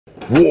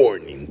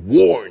Warning,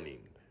 warning.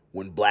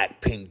 When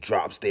BlackPink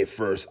drops their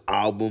first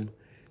album,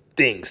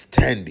 things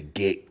tend to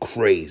get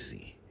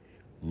crazy.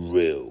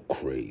 Real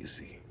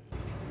crazy.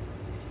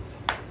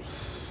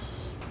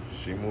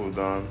 She moved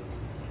on.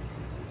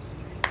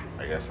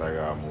 I guess I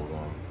gotta move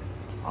on.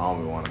 I don't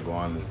even want to go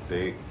on this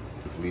date.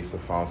 If Lisa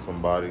found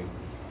somebody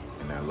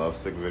in that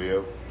Lovesick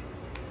video,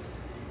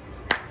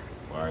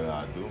 what I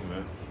gotta do,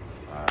 man?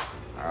 I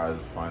gotta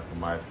just find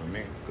somebody for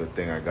me. Good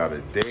thing I got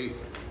a date.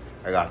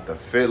 I got the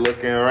fit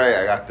looking right.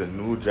 I got the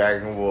new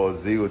Dragon Ball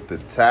Z with the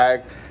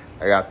tag.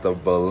 I got the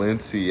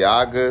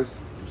Balenciagas.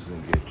 I'm just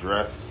gonna get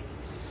dressed.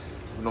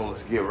 You know,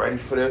 let's get ready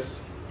for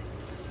this.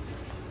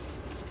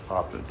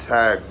 Pop the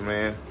tags,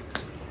 man.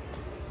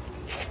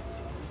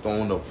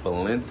 Throwing the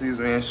Balenciagas,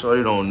 man.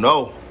 Shorty don't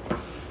know.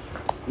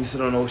 Lisa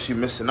don't know what she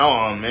missing out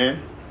on,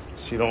 man.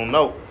 She don't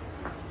know.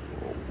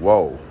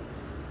 Whoa.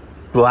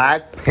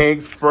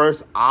 BlackPink's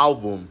first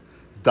album.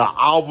 The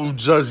album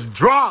just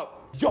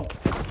dropped. Yo.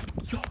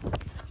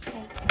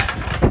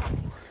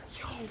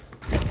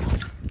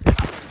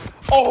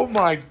 Oh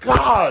my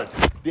God.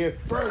 Their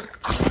first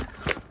album.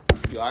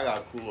 Yo, I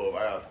gotta cool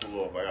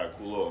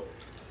off.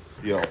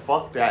 Yo,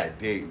 fuck that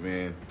date,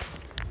 man.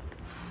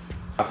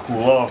 I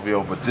cool off,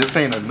 yo, but this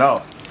ain't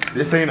enough.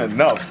 Man.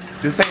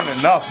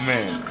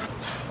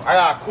 I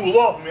gotta cool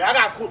off, man. I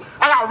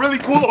gotta really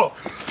cool off.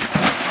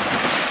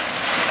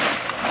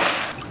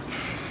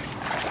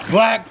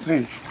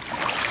 BlackPink.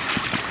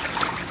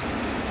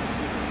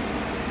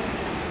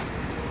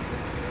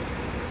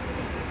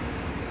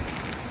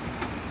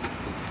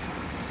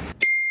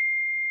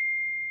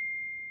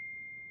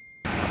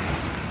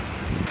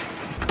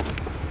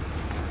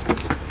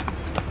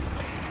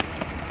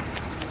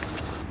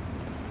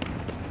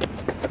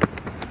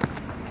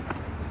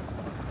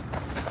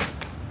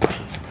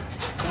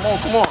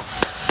 Come on.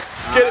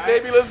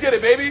 Let's get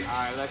it, baby. All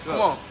right, let's go.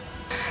 Come on.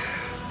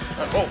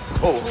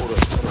 Hold up.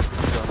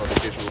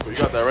 You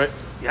got that, right?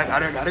 Yeah, I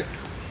got it.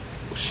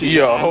 Oh,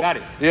 shit.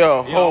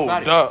 Hold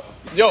up.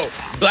 Yo,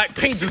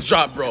 BlackPink just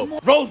dropped, bro.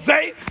 Rose?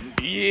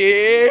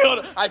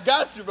 Yeah, I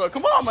got you, bro.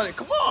 Come on, man.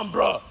 Come on,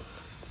 bro.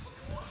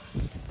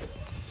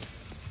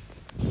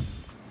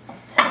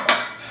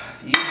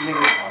 These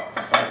niggas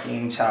are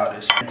fucking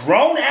childish.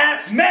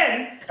 Grown-ass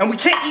men, and we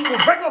can't eat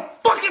with regular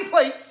fucking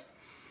plates.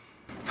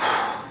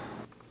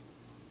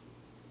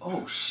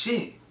 Oh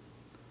shit.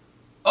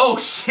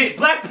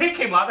 BlackPink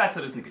came out. I gotta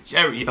tell this nigga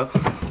Jerry, yo.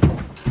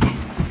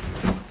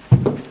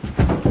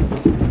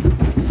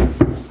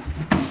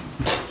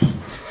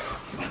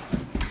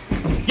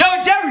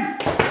 Yo, Jerry!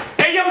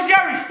 Hey, yo,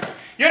 Jerry!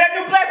 Yo, that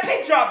new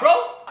BlackPink drop, bro!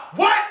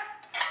 What?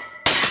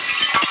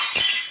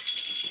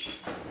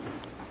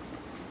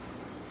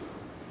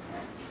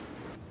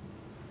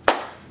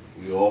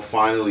 We all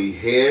finally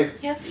here.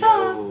 Yes,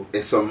 sir.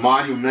 It's a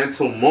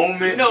monumental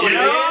moment. No,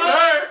 yes,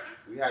 sir.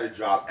 We had to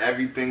drop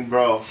everything,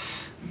 bro.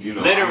 You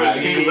know,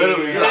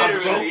 Literally.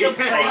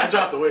 I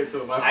dropped the weight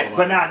too. My fault.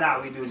 But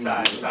nah, we do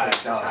side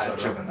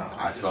tripping now.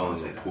 I fell in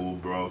the pool,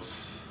 bro.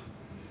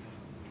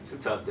 It's a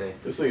tough day.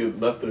 This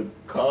nigga left the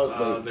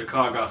car. The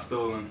car got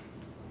stolen.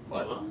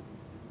 What?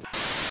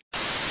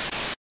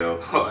 Yo,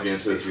 let's get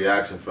into this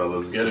reaction,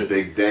 fellas. It's a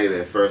big day.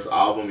 Their first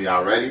album.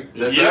 Y'all ready?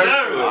 Yes, sir.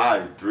 All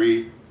right,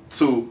 3,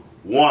 2,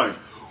 1.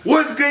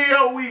 What's good,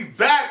 yo? We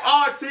back,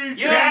 RT.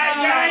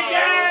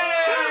 Yeah.